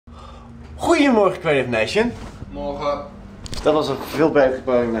Goedemorgen Creative Nation. Morgen. Dat was een veel betere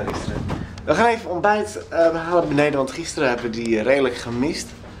poging dan gisteren. We gaan even ontbijt halen beneden, want gisteren hebben we die redelijk gemist.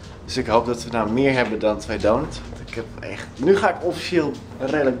 Dus ik hoop dat we nou meer hebben dan 2 donuts. Want ik heb echt... Nu ga ik officieel een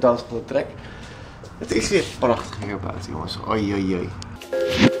redelijk dans van de trek. Het is weer prachtig hier buiten, jongens. Oei oei oei.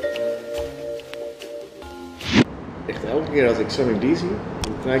 Echt elke keer als ik Sonic D zie,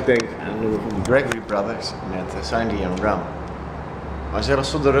 dan ik denk aan de nummer van de Gregory Brothers met Sandy en Rum. Maar zelfs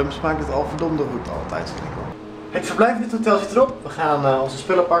zonder rum smaakt het al verdomde goed altijd, vind ik wel. Het verblijf in het hotel zit erop. We gaan onze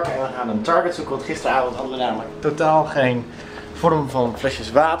spullen pakken en we gaan een Target zoeken. Want gisteravond hadden we namelijk totaal geen vorm van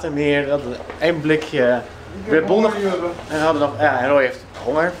flesjes water meer. We hadden 1 blikje Red Bull nog. En we hadden nog, ja, en Roy heeft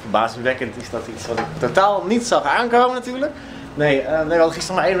honger. Verbazingwekkend is dat iets wat ik totaal niet zag aankomen natuurlijk. Nee, we hadden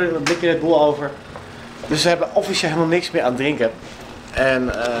gisteren maar 1 blikje Red Bull over. Dus we hebben officieel helemaal niks meer aan het drinken. En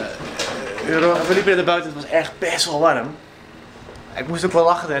we liepen naar buiten, het was echt best wel warm. Ik moest ook wel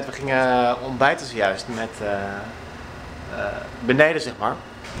lachen net, we gingen ontbijten zojuist met beneden zeg maar.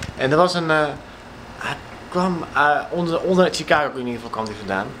 En er was een, hij kwam onder Chicago in ieder geval kwam hij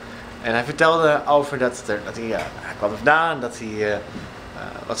vandaan. En hij vertelde over dat hij kwam er vandaan, dat hij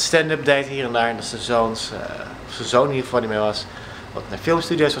wat stand-up deed hier en daar. En dat zijn zoon in ieder geval niet meer was. Wat naar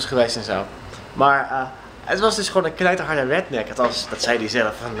filmstudio's was geweest en zo. Maar het was dus gewoon een knijterharde redneck. Althans, dat zei hij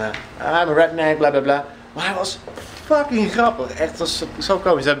zelf van I'm a redneck, bla bla bla. Maar hij was fucking grappig. Echt, het was zo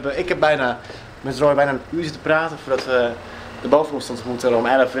komisch. Ik heb met Roy bijna een uur zitten praten voordat we de bovenop stonden. We moeten er om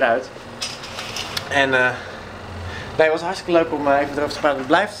 11 uur uit. En nee, het was hartstikke leuk om even erover te praten. Het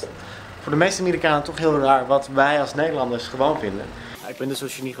blijft voor de meeste Amerikanen toch heel raar wat wij als Nederlanders gewoon vinden. Ik ben dus zo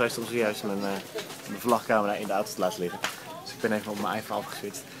genie geweest om zojuist mijn vlogcamera in de auto te laten liggen. Dus ik ben even op mijn iPhone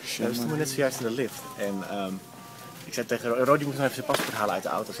afgeswitcht. We stonden net zojuist in de lift. En ik zei tegen Roy, die moet nog even zijn paspoort halen uit de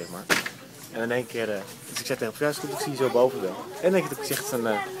auto, zeg maar. En in één keer, dus ik zei tegen hem, ja, is goed, ik zie je zo boven wel. En in één keer zegt een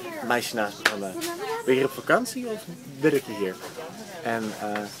meisje naast me van, ben je hier op vakantie of werk je hier? En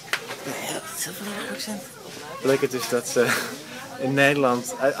ja, dat is heel veel een accent. Bleek het dus dat ze in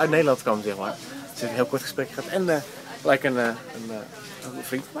Nederland, uit Nederland kwam, zeg maar. Ze heeft een heel kort gesprek gehad en gelijk een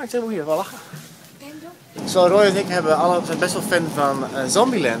vriend gemaakt. Ze hebben hier wel lachen. Zo, Roy en ik zijn best wel fan van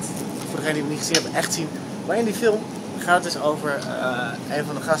Zombieland. Voor degenen die het niet gezien hebben, echt zien. Maar in die film gaat het dus over een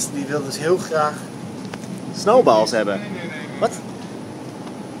van de gasten die wilde dus heel graag snowballs hebben. Wat?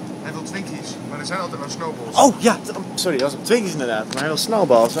 Hij wil Twinkies, maar er zijn altijd wel snowballs. Oh ja, sorry, dat was op Twinkies inderdaad. Maar hij wil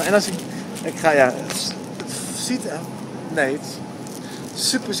snowballs. En als ik ga, ja, het ziet er, nee, het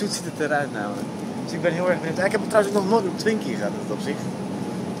super zoet ziet het eruit namelijk. Dus ik ben heel erg benieuwd. Ik heb trouwens nog nooit een Twinkie gehad op zich.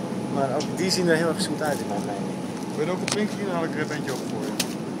 Maar ook die zien er heel erg zoet uit in mijn mening. Wil je ook een Twinkie? Dan haal ik er een eentje op voor je.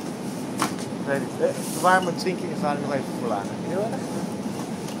 Weet ik. Bewaar mijn Twinkie ervaring nog even voor later. Heel erg?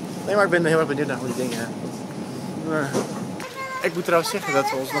 Nee, maar ik ben heel erg benieuwd naar hoe die dingen. Ik moet trouwens zeggen dat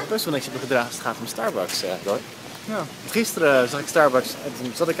we ons nog best wel netjes hebben gedragen als het gaat om Starbucks, Roy. Ja. Gisteren zag ik Starbucks en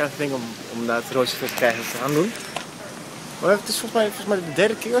toen zat ik aan het denken om naar het roosje te krijgen te gaan doen. Maar het is volgens mij de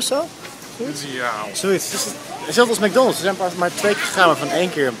 3e keer of zo. Zoiets? Ja. Zoiets. Dus hetzelfde als McDonald's. We zijn maar 2 keer gegaan, maar van 1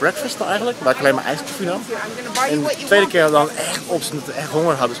 keer een breakfast dan eigenlijk, waar ik alleen maar ijskoffie nam. En de 2e keer dan echt op, omdat we echt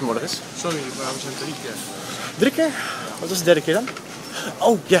honger hadden 's morgens. Sorry, maar we zijn 3 keer. 3 keer? Wat was de 3e keer dan?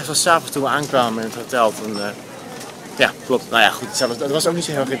 Oh ja, het was 's avonds toen we aankwamen in het hotel. Toen, ja, klopt. Nou ja, goed. Dat was ook niet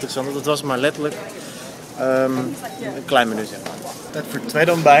zo heel erg interessant. Dat was maar letterlijk een klein menu, zeg maar. Dat voor het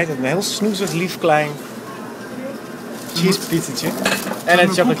tweede ontbijt. Een heel snoezig, lief, klein cheese pizzetje. En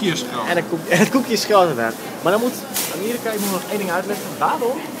het koekje is groot. En het koekje is groot inderdaad. Maar dan moet Amerika, ik moet nog 1 ding uitleggen.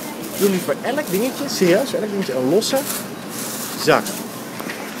 Waarom doen die voor elk dingetje, serieus, voor elk dingetje een losse zak?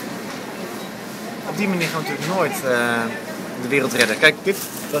 Op die manier gaan we natuurlijk nooit de wereld redden. Kijk, dit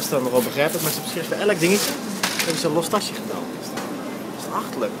was dan nog wel begrijpelijk, maar ze hebben voor elk dingetje hebben ze een los tasje gedaan. Dat is toch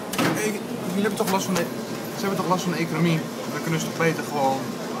achterlijk? Ze hebben toch last van de economie. Dan kunnen ze toch beter gewoon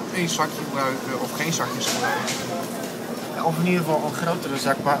 1 zakje gebruiken of geen zakjes gebruiken. Ja, of in ieder geval een grotere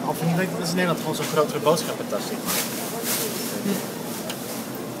zak, maar of in ieder geval, dat is in Nederland gewoon zo'n grotere boodschappentas.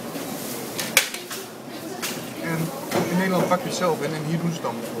 En in Nederland pak je het zelf in en hier doen ze het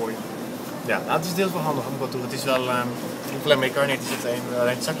dan voor je. Ja, nou, het is deels wel handig om wat toe. Het is wel, je hoeft alleen maar je kar neer te zetten en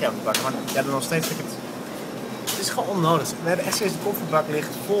alleen het zakje aan te pakken. Maar ja, dan nog steeds vind ik het. Het is gewoon onnodig. We hebben echt steeds de koffiebak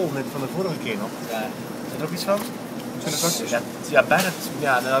ligt vol net van de vorige keer nog. Is er ook iets van? Zijn er zakjes? Ja, bijna.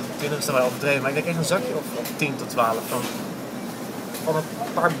 Ja, nou, 20 is dan wel overdreven, maar ik denk echt een zakje of 10 tot 12 van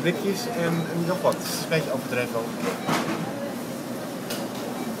een paar blikjes en nog wat. Het is een beetje overdreven ook.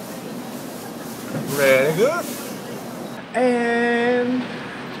 Very good. En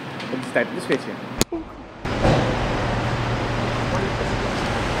het is tijd voor de switchen.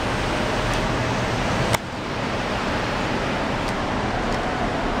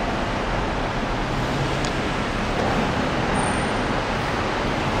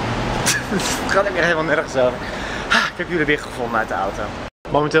 Het gaat ook weer helemaal nergens over. Ik heb jullie weer gevonden uit de auto.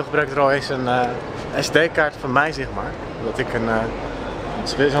 Momenteel gebruikt Royce een SD-kaart van mij, zeg maar. Omdat ik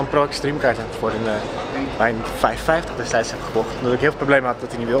zo'n Pro Extreme kaart heb voor mijn 550 destijds heb gekocht. Omdat ik heel veel problemen had dat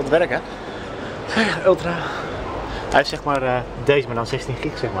hij niet wilde werken. Ultra. Hij heeft zeg maar deze, maar dan 16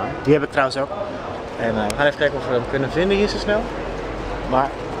 gig zeg maar. Die heb ik trouwens ook. En we gaan even kijken of we hem kunnen vinden hier zo snel. Maar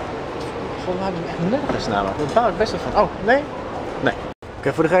volgens mij heb ik hem echt nergens namelijk. Daar baal ik best wel van. Oh, nee? Nee.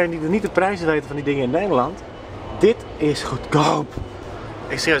 Oké, voor degenen die niet de prijzen weten van die dingen in Nederland. Dit is goedkoop.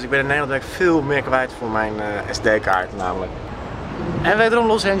 Ik serieus, ik ben in Nederland ben ik veel meer kwijt voor mijn SD-kaart namelijk. En wederom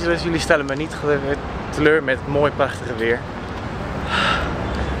Los Angeles, jullie stellen me niet teleur met het mooi prachtige weer.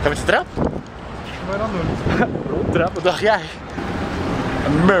 Gaan we met de trap? Wat wil je dan doen? Rondtrap, wat dacht jij?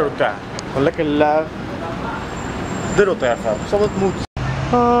 Amerika. Gewoon lekker lui. De rottrap af, zoals het moet.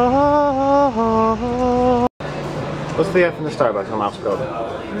 Wat vind jij van de Starbucks normaal gesproken?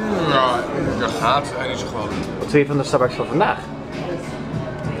 Ja, dat gaat niet zo gewoon. Wat vind je van de Starbucks van vandaag?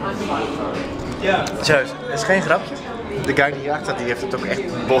 Ja. Serieus, het is geen grapje. De guy die hierachter staat, die heeft het ook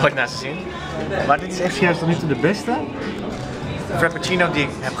echt behoorlijk naar zijn zin. Maar dit is echt juist tot nu toe de beste frappuccino die ik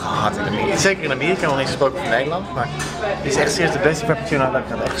heb gehad in Amerika. Zeker in Amerika, nog niet gesproken van Nederland. Maar dit is echt serieus de beste frappuccino dat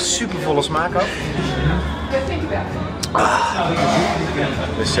ik had. Echt super volle smaak ook.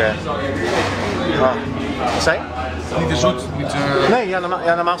 Dus wat zei je? Niet te zoet, niet te... Nee,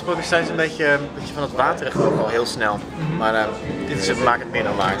 normaal gesproken is het een beetje van het waterig ook al heel snel. Maar dit maakt het meer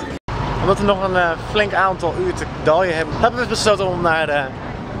dan waard. Omdat we nog een flink aantal uur te dooien hebben, hebben we besloten om naar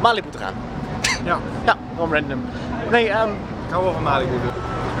Malibu te gaan. Ja. Ja, gewoon random. Nee, ik hou wel van Malibu.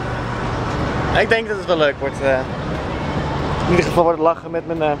 Ik denk dat het wel leuk wordt. In ieder geval wordt lachen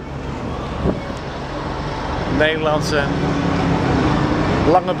met mijn Nederlandse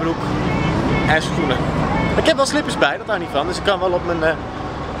lange broek en schoenen. Ik heb wel slippers bij, dat hou niet van, dus ik kan wel op mijn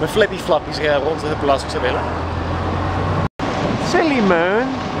flappy flappies rondhuppelen als ik zou willen. Silly man,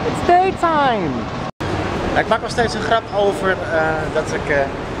 it's daytime! Ik maak nog steeds een grap over dat ik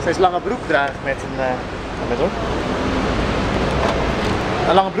steeds lange broek draag met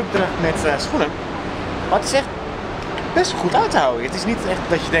een lange broek draag met schoenen. Maar het is echt best goed uit te houden. Het is niet echt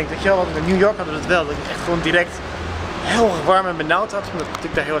dat je denkt, dat je wel, want in New York hadden we het wel, dat ik echt gewoon direct heel erg warm en benauwd had, omdat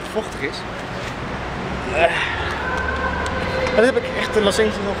het daar heel erg vochtig is. Daar heb ik echt in Los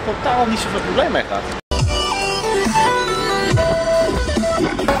Angeles nog totaal niet zoveel probleem mee gehad.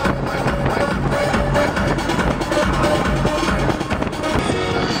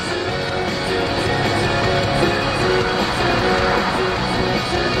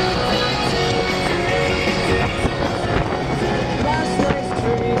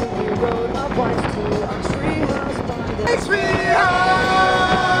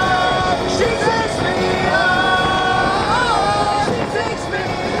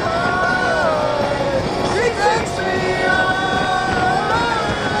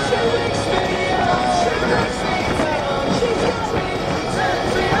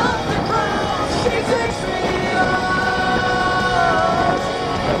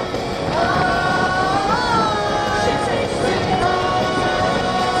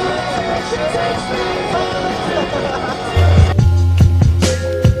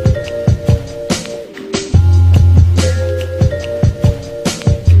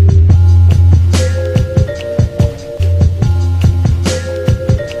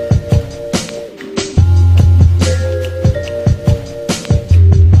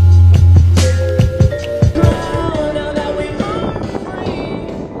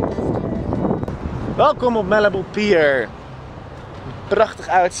 Welkom op Malibu Pier. Een prachtig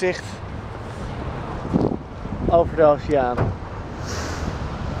uitzicht over de oceaan.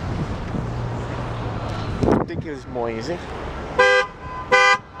 Dit is mooi in zicht.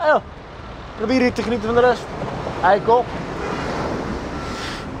 Oh, probeer hier te genieten van de rust. Eikel.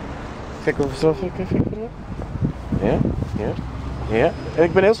 Kijk of zo even. Ja. Ja. En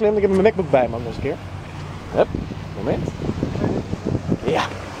ik ben heel slim, ik heb mijn MacBook bij me nog eens een keer. Hup, moment. Ja.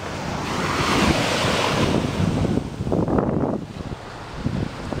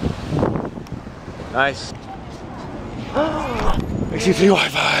 Nice. Ik zie free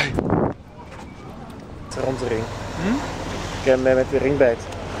wifi. Rond de ring. Ik heb hem met de ringbeet.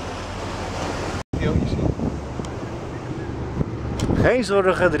 Geen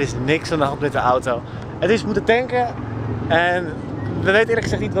zorgen, er is niks aan de hand met de auto. Het is moeten tanken en we weten eerlijk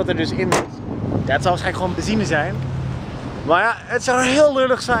gezegd niet wat er dus in zit. Ja, het zal waarschijnlijk gewoon benzine zijn. Maar ja, het zou heel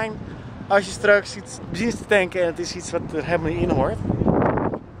lullig zijn als je straks iets benzine te tanken en het is iets wat er helemaal niet in hoort.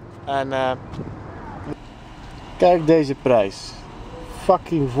 En kijk deze prijs.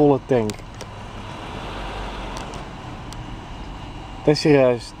 Fucking volle tank. En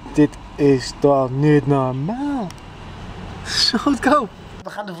serieus, dit Is dat niet normaal? Zo goedkoop. We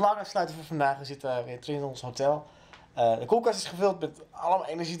gaan de vlog afsluiten voor vandaag. We zitten weer terug in ons hotel. De koelkast is gevuld met allemaal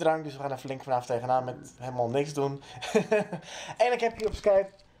energiedrank. Dus we gaan er flink vanavond tegenaan met helemaal niks doen. En ik heb hier op Skype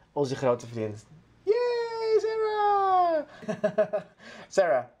onze grote vriend. Yay, Sarah!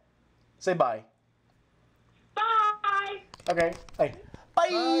 Sarah, say bye. Bye! Oké, hey.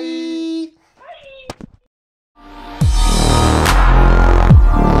 Bye!